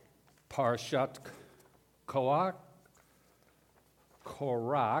Parashat Korach.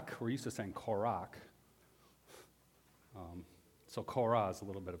 We're used to saying Korach. So Korah is a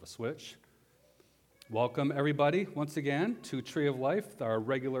little bit of a switch. Welcome, everybody, once again, to Tree of Life, our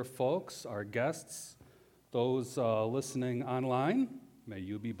regular folks, our guests, those listening online. May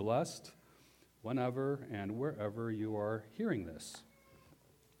you be blessed whenever and wherever you are hearing this.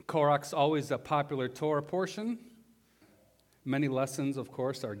 Korach's always a popular Torah portion. Many lessons, of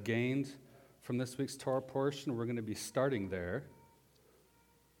course, are gained from this week's Torah portion. We're going to be starting there.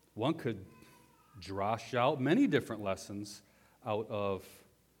 One could drash out many different lessons out of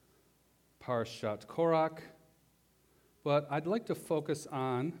Parashat Korach, but I'd like to focus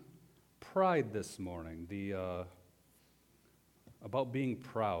on pride this morning, about being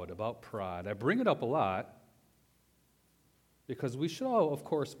proud, about pride. I bring it up a lot because we should all, of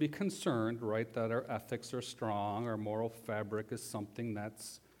course, be concerned, right, that our ethics are strong, our moral fabric is something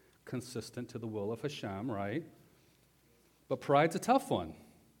that's consistent to the will of Hashem, right? But pride's a tough one,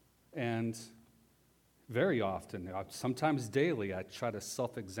 and very often, sometimes daily, I try to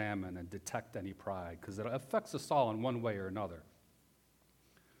self-examine and detect any pride because it affects us all in one way or another.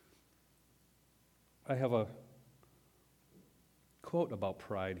 I have a quote about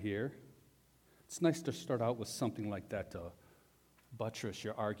pride here. It's nice to start out with something like that to buttress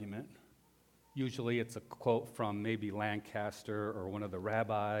your argument. Usually it's a quote from maybe Lancaster or one of the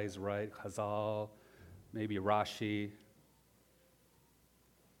rabbis, right? Chazal, maybe Rashi.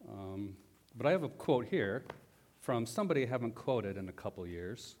 But I have a quote here from somebody I haven't quoted in a couple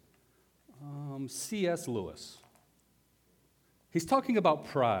years, C.S. Lewis. He's talking about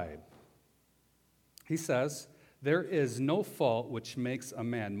pride. He says, "There is no fault which makes a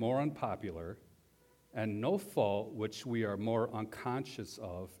man more unpopular, and no fault which we are more unconscious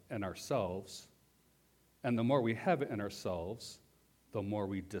of in ourselves, and the more we have it in ourselves, the more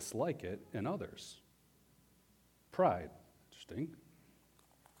we dislike it in others." Pride. Interesting.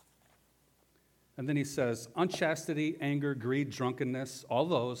 And then he says, "Unchastity, anger, greed, drunkenness, all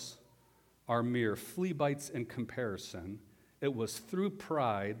those are mere flea bites in comparison. It was through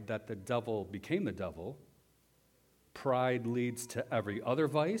pride that the devil became the devil. Pride leads to every other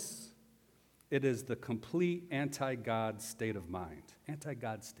vice. It is the complete anti-God state of mind."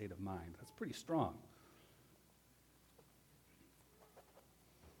 Anti-God state of mind. That's pretty strong.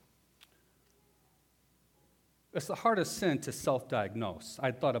 It's the hardest sin to self-diagnose.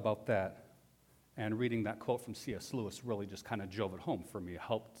 I thought about that, and reading that quote from C.S. Lewis really just kind of drove it home for me,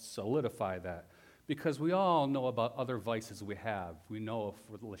 helped solidify that. Because we all know about other vices we have. We know if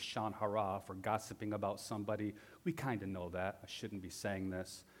we're Lashon Hara, if we're gossiping about somebody, we kind of know that. I shouldn't be saying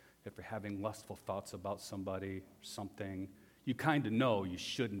this. If you're having lustful thoughts about somebody or something, you kind of know you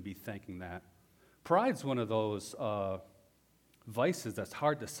shouldn't be thinking that. Pride's one of those vices that's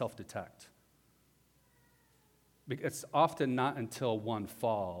hard to self-detect. It's often not until one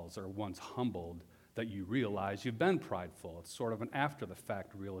falls or one's humbled that you realize you've been prideful. It's sort of an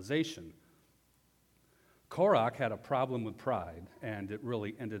after-the-fact realization. Korach had a problem with pride, and it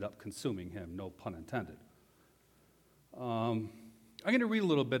really ended up consuming him, no pun intended. I'm going to read a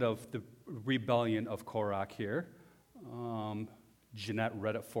little bit of the rebellion of Korach here. Jeanette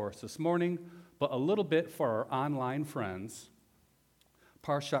read it for us this morning, but a little bit for our online friends.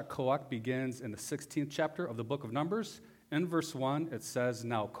 Parashat Korach begins in the 16th chapter of the book of Numbers. In verse 1, it says,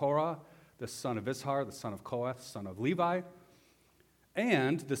 "Now Korah, the son of Izhar, the son of Kohath, son of Levi,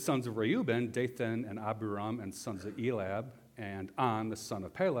 and the sons of Reuben, Dathan and Abiram, and sons of Eliab, and On, the son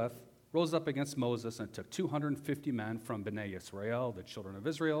of Peleth, rose up against Moses and took 250 men from Bnei Israel, the children of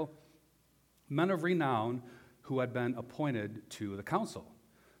Israel, men of renown who had been appointed to the council.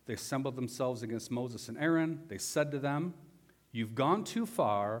 They assembled themselves against Moses and Aaron. They said to them, 'You've gone too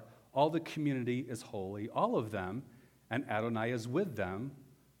far. All the community is holy, all of them, and Adonai is with them.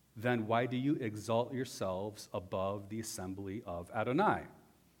 Then why do you exalt yourselves above the assembly of Adonai?'"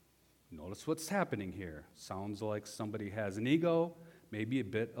 Notice what's happening here. Sounds like somebody has an ego, maybe a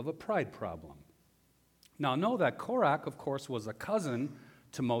bit of a pride problem. Now, know that Korach, of course, was a cousin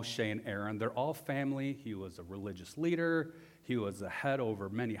to Moshe and Aaron. They're all family. He was a religious leader. He was the head over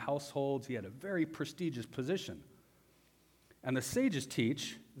many households. He had a very prestigious position. And the sages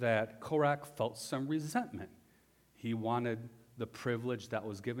teach that Korach felt some resentment. He wanted the privilege that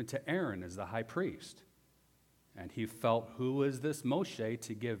was given to Aaron as the high priest. And he felt, who is this Moshe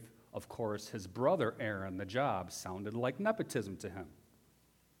to give, of course, his brother Aaron the job? Sounded like nepotism to him.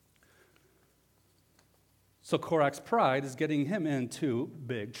 So Korach's pride is getting him into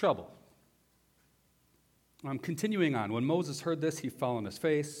big trouble. I'm continuing on. When Moses heard this, he fell on his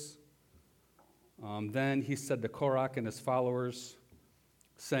face. Then he said to Korach and his followers,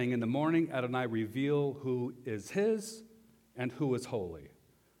 saying, in the morning, Adonai reveal who is his and who is holy.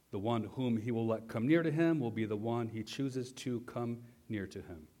 The one whom he will let come near to him will be the one he chooses to come near to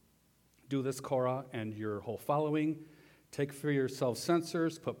him. Do this, Korah, and your whole following. Take for yourselves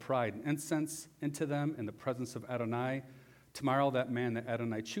censers, put pride and incense into them in the presence of Adonai. Tomorrow that man that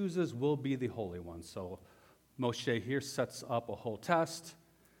Adonai chooses will be the Holy One. So Moshe here sets up a whole test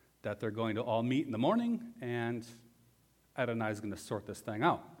that they're going to all meet in the morning, and Adonai is going to sort this thing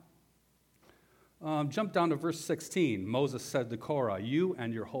out. Jump down to verse 16. Moses said to Korah, you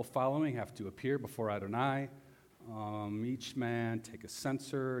and your whole following have to appear before Adonai. Each man take a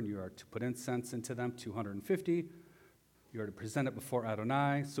censer, and you are to put incense into them, 250. You are to present it before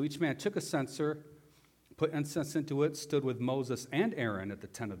Adonai. So each man took a censer, put incense into it, stood with Moses and Aaron at the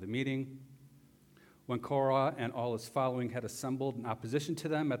tent of the meeting. When Korah and all his following had assembled in opposition to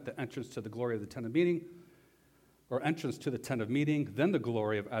them at the entrance to the glory of the tent of meeting, or entrance to the tent of meeting, then the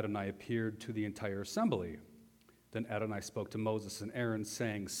glory of Adonai appeared to the entire assembly. Then Adonai spoke to Moses and Aaron,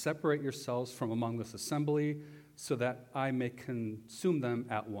 saying, separate yourselves from among this assembly, so that I may consume them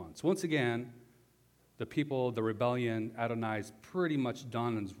at once. Once again, the people, the rebellion, Adonai's pretty much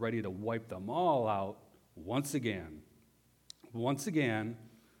done and is ready to wipe them all out once again. Once again,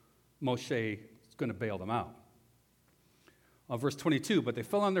 Moshe is going to bail them out. Verse 22, but they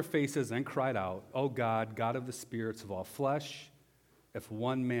fell on their faces and cried out, O God, God of the spirits of all flesh, if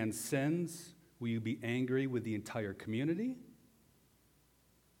one man sins, will you be angry with the entire community?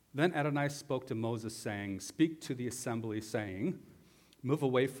 Then Adonai spoke to Moses, saying, speak to the assembly, saying, move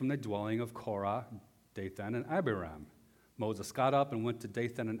away from the dwelling of Korah, Dathan, and Abiram. Moses got up and went to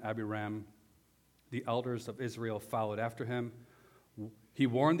Dathan and Abiram. The elders of Israel followed after him. He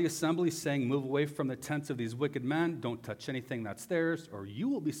warned the assembly, saying, move away from the tents of these wicked men. Don't touch anything that's theirs, or you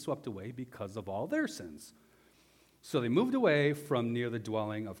will be swept away because of all their sins. So they moved away from near the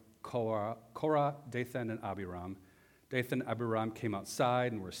dwelling of Korah, Dathan, and Abiram. Dathan and Abiram came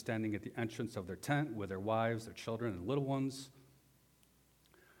outside and were standing at the entrance of their tent with their wives, their children, and little ones.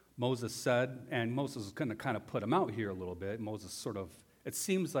 Moses said, and Moses is going to kind of put him out here a little bit. Moses sort of, it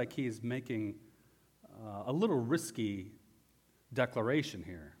seems like he's making a little risky declaration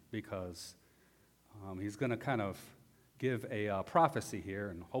here, because he's going to kind of give a prophecy here,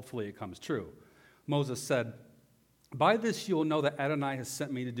 and hopefully it comes true. Moses said, by this you will know that Adonai has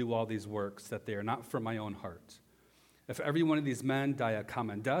sent me to do all these works, that they are not from my own heart. If every one of these men die a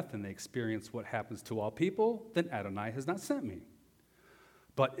common death and they experience what happens to all people, then Adonai has not sent me.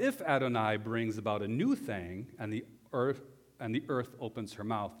 But if Adonai brings about a new thing, and the earth opens her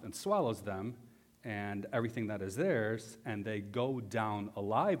mouth and swallows them, and everything that is theirs, and they go down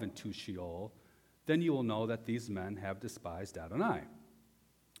alive into Sheol, then you will know that these men have despised Adonai.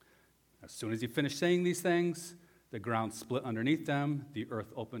 As soon as he finished saying these things, the ground split underneath them, the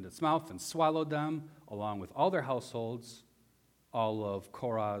earth opened its mouth and swallowed them, along with all their households, all of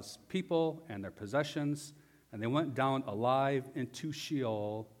Korah's people and their possessions, and they went down alive into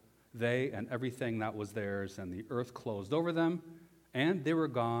Sheol, they and everything that was theirs, and the earth closed over them, and they were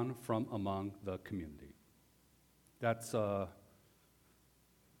gone from among the community. It's a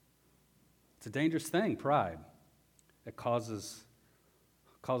dangerous thing, pride. It causes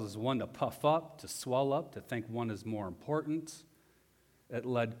one to puff up, to swell up, to think one is more important. It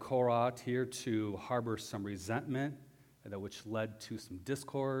led Korah here to harbor some resentment, which led to some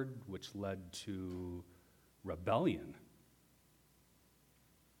discord, which led to rebellion.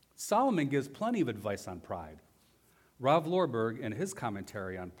 Solomon gives plenty of advice on pride. Rav Lorberg, in his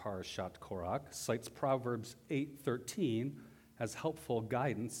commentary on Parashat Korach, cites Proverbs 8:13 as helpful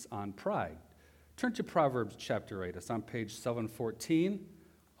guidance on pride. Turn to Proverbs chapter 8. It's on page 714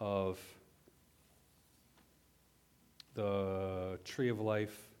 of the Tree of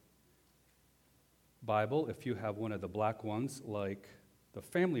Life Bible. If you have one of the black ones, like the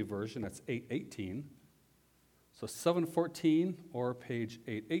family version, that's 818. So 714 or page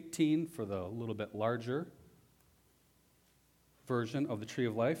 818 for the little bit larger version of the Tree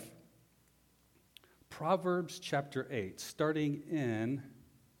of Life. Proverbs chapter 8, starting in,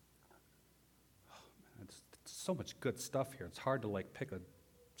 it's so much good stuff here. It's hard to pick a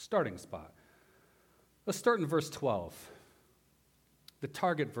starting spot. Let's start in verse 12. The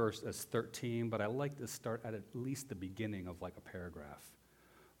target verse is 13, but I like to start at least the beginning of a paragraph.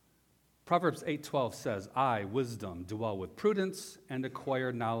 Proverbs 8:12 says, I, wisdom, dwell with prudence and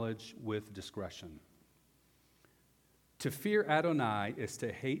acquire knowledge with discretion. To fear Adonai is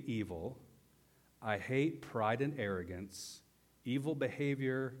to hate evil. I hate pride and arrogance, evil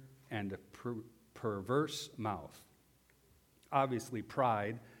behavior, and a perverse mouth. Obviously,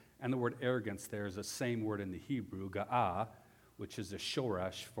 pride and the word arrogance there is the same word in the Hebrew, ga'ah, which is a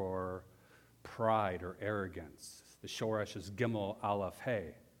shoresh for pride or arrogance. The shoresh is Gimel Aleph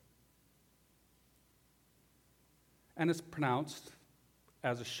Hey. And it's pronounced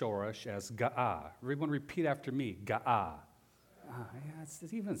as a shoresh as Ga'ah. Everyone repeat after me, Ga'ah. Yeah,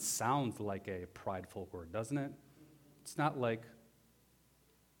 it even sounds like a prideful word, doesn't it? It's not like,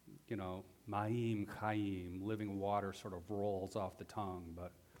 Ma'im, Chaim, living water sort of rolls off the tongue,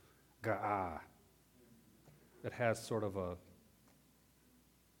 but Ga'ah. It has sort of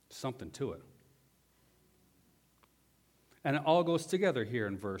something to it. And it all goes together here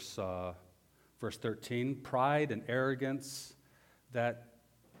in verse 13. Pride and arrogance, that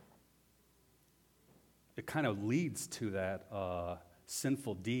it kind of leads to that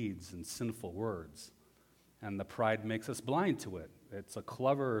sinful deeds and sinful words. And the pride makes us blind to it. It's a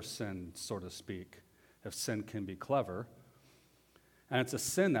clever sin, so to speak, if sin can be clever. And it's a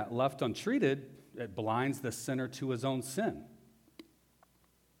sin that, left untreated, it blinds the sinner to his own sin.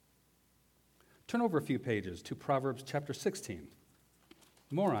 Turn over a few pages to Proverbs chapter 16.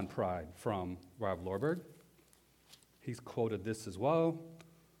 More on pride from Rav Lorberg. He's quoted this as well.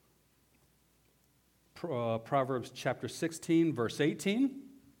 Proverbs chapter 16, verse 18.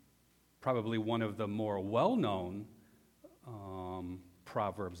 Probably one of the more well-known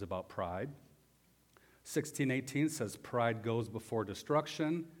proverbs about pride. 16:18 says, "Pride goes before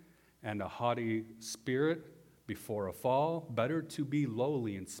destruction, and a haughty spirit before a fall. Better to be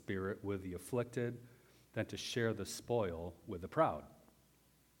lowly in spirit with the afflicted than to share the spoil with the proud."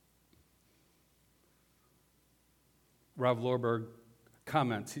 Rav Lorberg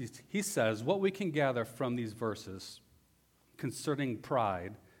comments, he says, what we can gather from these verses concerning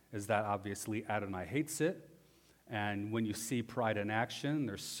pride is that obviously Adonai hates it, and when you see pride in action,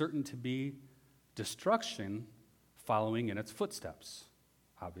 there's certain to be destruction following in its footsteps,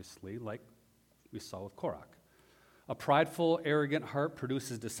 obviously, like we saw with Korach. A prideful, arrogant heart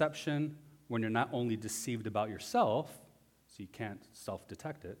produces deception when you're not only deceived about yourself, so you can't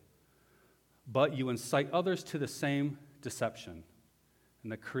self-detect it, but you incite others to the same deception,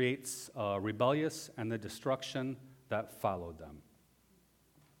 and that creates rebellious and the destruction that followed them.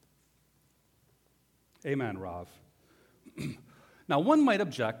 Amen, Rav. Now, one might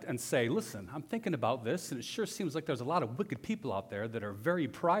object and say, listen, I'm thinking about this, and it sure seems like there's a lot of wicked people out there that are very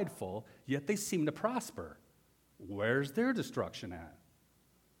prideful, yet they seem to prosper. Where's their destruction at?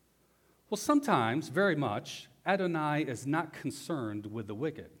 Well, sometimes, very much, Adonai is not concerned with the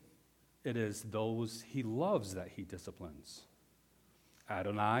wicked. It is those he loves that he disciplines.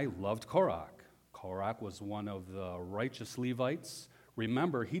 Adonai loved Korach. Korach was one of the righteous Levites.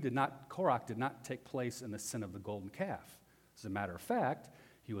 Remember, Korach did not take place in the sin of the golden calf. As a matter of fact,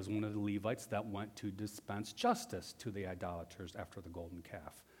 he was one of the Levites that went to dispense justice to the idolaters after the golden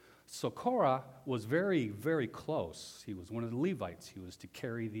calf. So Korah was very, very close. He was one of the Levites. He was to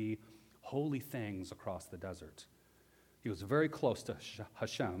carry the holy things across the desert. He was very close to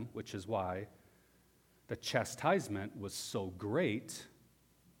Hashem, which is why the chastisement was so great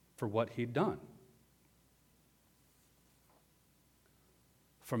for what he'd done.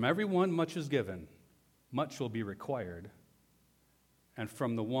 From everyone much is given, much will be required, and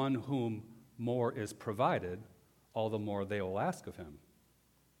from the one whom more is provided, all the more they will ask of him.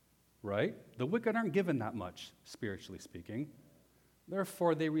 Right? The wicked aren't given that much, spiritually speaking.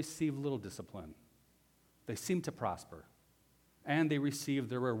 Therefore, they receive little discipline. They seem to prosper, and they receive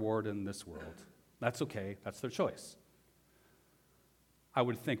their reward in this world. That's okay. That's their choice. I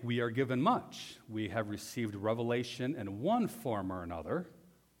would think we are given much. We have received revelation in one form or another,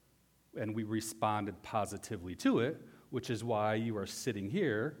 and we responded positively to it, which is why you are sitting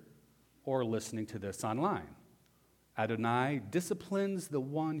here or listening to this online. Adonai disciplines the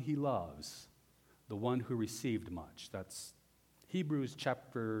one he loves, the one who received much. That's Hebrews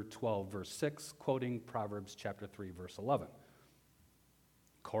chapter 12, verse 6, quoting Proverbs chapter 3, verse 11.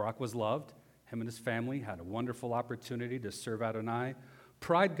 Korach was loved. Him and his family had a wonderful opportunity to serve Adonai.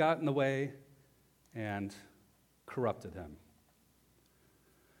 Pride got in the way and corrupted him.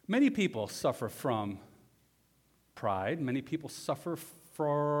 Many people suffer from pride. Many people suffer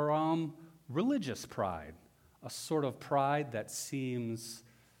from religious pride, a sort of pride that seems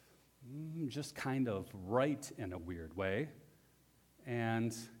just kind of right in a weird way.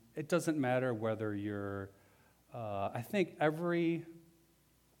 And it doesn't matter whether you're, I think every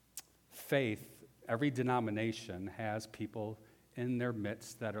faith, every denomination has people in their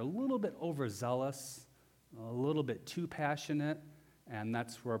midst that are a little bit overzealous, a little bit too passionate, and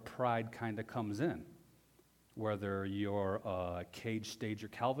that's where pride kind of comes in. Whether you're a cage stager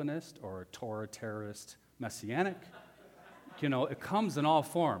Calvinist or a Torah terrorist Messianic, it comes in all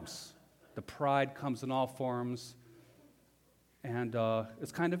forms. The pride comes in all forms. and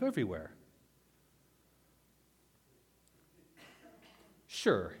it's kind of everywhere.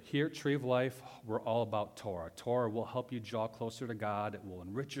 Sure, here at Tree of Life, we're all about Torah. Torah will help you draw closer to God. It will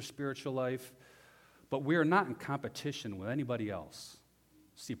enrich your spiritual life. But we are not in competition with anybody else.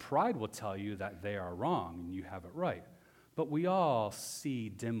 See, pride will tell you that they are wrong and you have it right. But we all see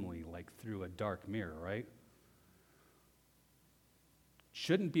dimly, like through a dark mirror, right?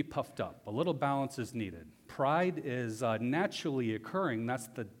 Shouldn't be puffed up. A little balance is needed. Pride is naturally occurring. That's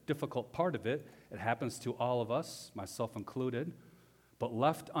the difficult part of it. It happens to all of us, myself included. But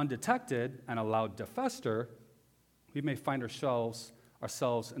left undetected and allowed to fester, we may find ourselves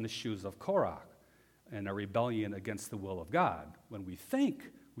in the shoes of Korach in a rebellion against the will of God when we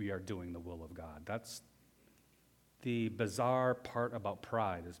think we are doing the will of God. That's the bizarre part about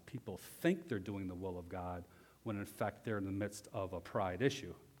pride, is people think they're doing the will of God when in fact they're in the midst of a pride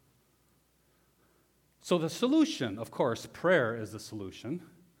issue. So the solution, of course, prayer is the solution.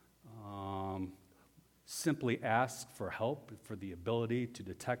 Simply ask for help, for the ability to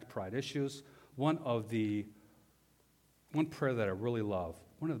detect pride issues. One prayer that I really love,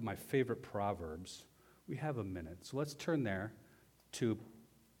 one of my favorite Proverbs. We have a minute, so let's turn there to,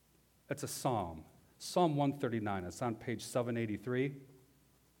 it's a psalm, Psalm 139. It's on page 783.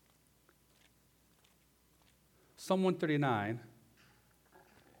 Psalm 139,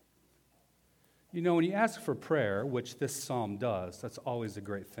 you know, when you ask for prayer, which this psalm does, that's always a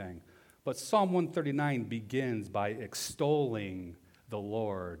great thing. But Psalm 139 begins by extolling the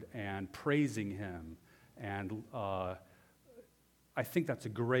Lord and praising him. And I think that's a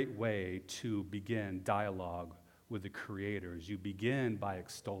great way to begin dialogue with the Creator. You begin by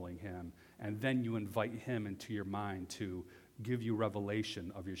extolling him, and then you invite him into your mind to give you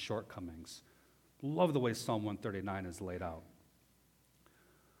revelation of your shortcomings. Love the way Psalm 139 is laid out.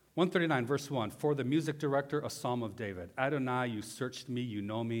 139, verse 1, for the music director, a psalm of David. Adonai, you searched me, you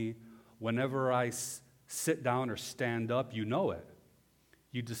know me. Whenever I sit down or stand up, you know it.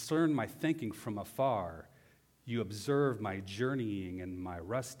 You discern my thinking from afar. You observe my journeying and my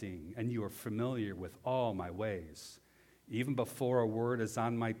resting, and you are familiar with all my ways. Even before a word is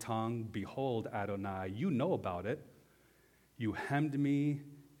on my tongue, behold, Adonai, you know about it. You hemmed me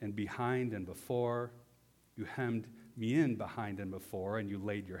in behind and before. You hemmed me in behind and before, and you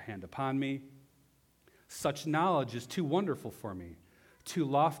laid your hand upon me. Such knowledge is too wonderful for me, too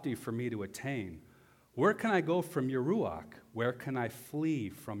lofty for me to attain. Where can I go from your ruach? Where can I flee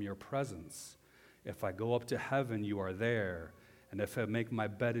from your presence? If I go up to heaven, you are there. And if I make my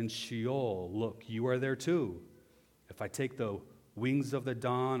bed in Sheol, look, you are there too. If I take the wings of the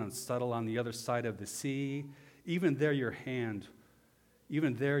dawn and settle on the other side of the sea, even there your hand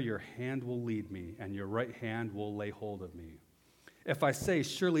will lead me, and your right hand will lay hold of me. If I say,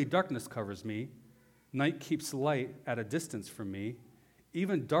 surely darkness covers me, night keeps light at a distance from me,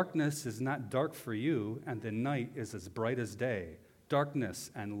 even darkness is not dark for you, and the night is as bright as day.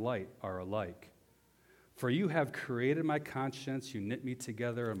 Darkness and light are alike. For you have created my conscience, you knit me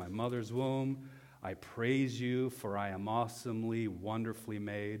together in my mother's womb. I praise you, for I am awesomely, wonderfully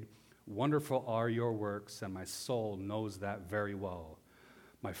made. Wonderful are your works, and my soul knows that very well.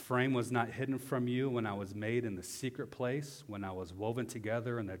 My frame was not hidden from you when I was made in the secret place, when I was woven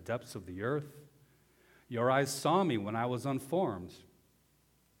together in the depths of the earth. Your eyes saw me when I was unformed.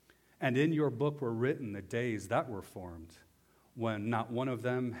 And in your book were written the days that were formed, when not one of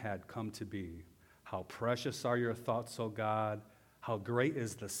them had come to be. How precious are your thoughts, O God! How great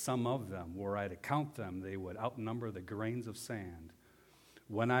is the sum of them! Were I to count them, they would outnumber the grains of sand.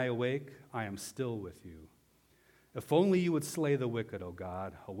 When I awake, I am still with you. If only you would slay the wicked, O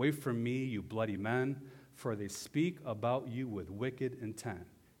God. Away from me, you bloody men, for they speak about you with wicked intent.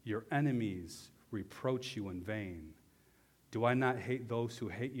 Your enemies reproach you in vain. Do I not hate those who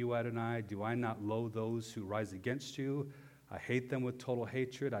hate you, Adonai? Do I not loathe those who rise against you? I hate them with total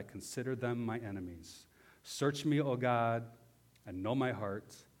hatred. I consider them my enemies. Search me, O God, and know my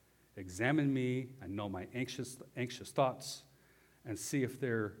heart. Examine me and know my anxious thoughts, and see if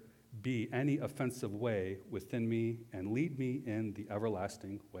there be any offensive way within me, and lead me in the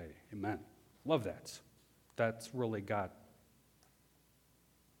everlasting way. Amen. Love that. That's really got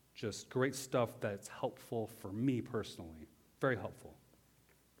just great stuff that's helpful for me personally. Very helpful.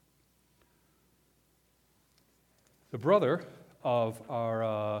 The brother of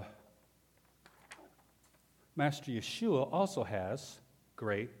our Master Yeshua also has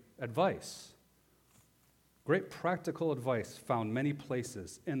great advice. Great practical advice found many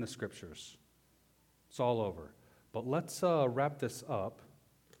places in the Scriptures. It's all over. But let's wrap this up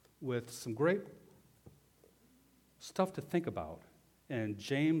with some great stuff to think about in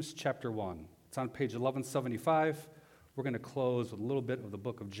James chapter 1. It's on page 1175. We're going to close with a little bit of the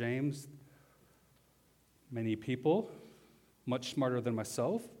book of James. Many people, much smarter than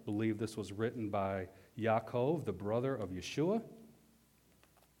myself, believe this was written by Yaakov, the brother of Yeshua.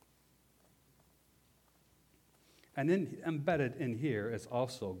 And embedded in here is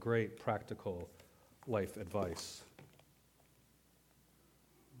also great practical life advice.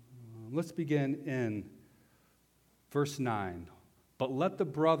 Let's begin in verse 9. But let the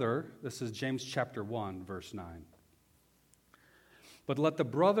brother, this is James chapter 1, verse 9. But let the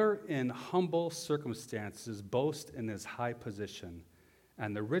brother in humble circumstances boast in his high position,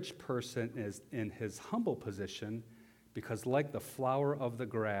 and the rich person is in his humble position, because like the flower of the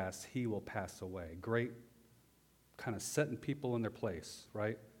grass, he will pass away. Great kind of setting people in their place,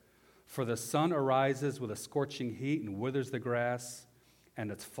 right? For the sun arises with a scorching heat and withers the grass,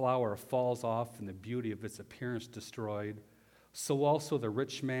 and its flower falls off, and the beauty of its appearance destroyed. So also the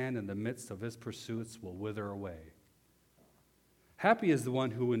rich man in the midst of his pursuits will wither away. Happy is the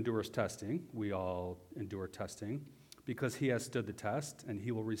one who endures testing. We all endure testing, because he has stood the test, and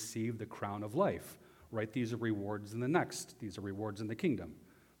he will receive the crown of life. Right? These are rewards in the next. These are rewards in the kingdom.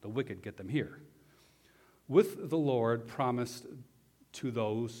 The wicked get them here. With the Lord promised to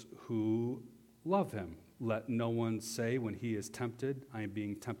those who love him. Let no one say when he is tempted, I am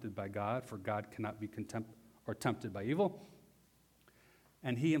being tempted by God, for God cannot be tempted by evil.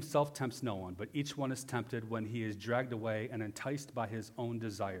 And he himself tempts no one, but each one is tempted when he is dragged away and enticed by his own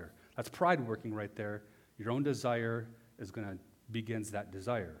desire. That's pride working right there. Your own desire begins that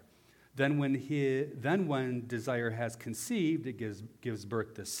desire. Then when desire has conceived, it gives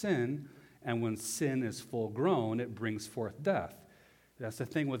birth to sin, and when sin is full grown, it brings forth death. That's the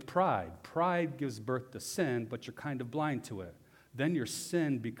thing with pride. Pride gives birth to sin, but you're kind of blind to it. Then your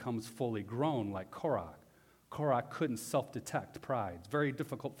sin becomes fully grown, like Korach. Korach couldn't self-detect pride. It's a very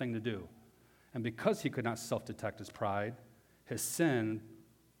difficult thing to do. And because he could not self-detect his pride, his sin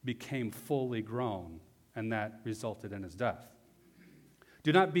became fully grown, and that resulted in his death.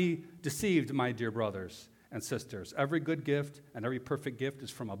 Do not be deceived, my dear brothers and sisters. Every good gift and every perfect gift is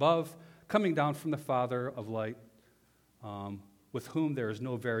from above, coming down from the Father of light, with whom there is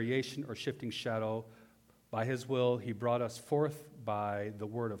no variation or shifting shadow. By his will, he brought us forth by the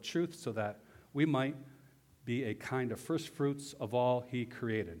word of truth, so that we might be a kind of first fruits of all he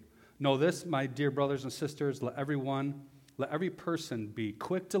created. Know this, my dear brothers and sisters, let every person be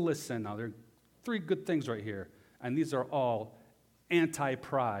quick to listen. Now, there are three good things right here, and these are all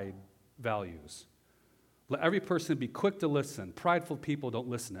anti-pride values. Let every person be quick to listen. Prideful people don't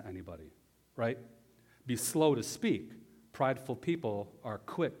listen to anybody, right? Be slow to speak. Prideful people are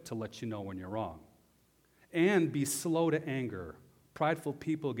quick to let you know when you're wrong. And be slow to anger. Prideful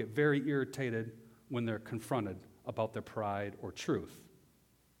people get very irritated when they're confronted about their pride or truth.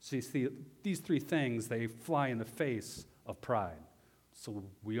 So you see, these three things, they fly in the face of pride. So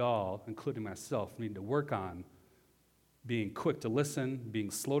we all, including myself, need to work on being quick to listen,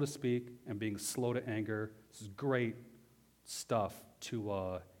 being slow to speak, and being slow to anger. This is great stuff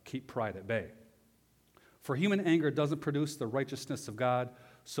to keep pride at bay. For human anger doesn't produce the righteousness of God,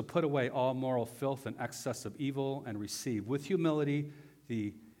 so put away all moral filth and excess of evil, and receive with humility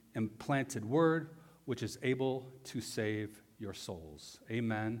the implanted word, which is able to save your souls.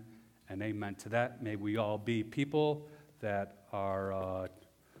 Amen and amen to that. May we all be people that are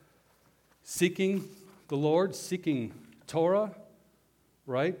seeking the Lord, seeking Torah,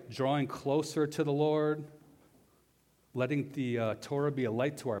 right? Drawing closer to the Lord, letting the Torah be a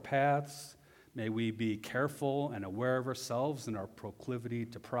light to our paths. May we be careful and aware of ourselves and our proclivity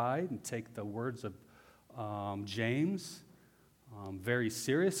to pride, and take the words of James very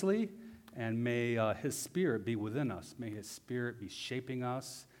seriously. And may his Spirit be within us. May his Spirit be shaping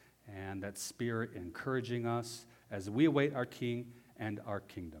us, and that Spirit encouraging us as we await our King and our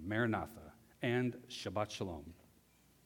kingdom. Maranatha and Shabbat Shalom.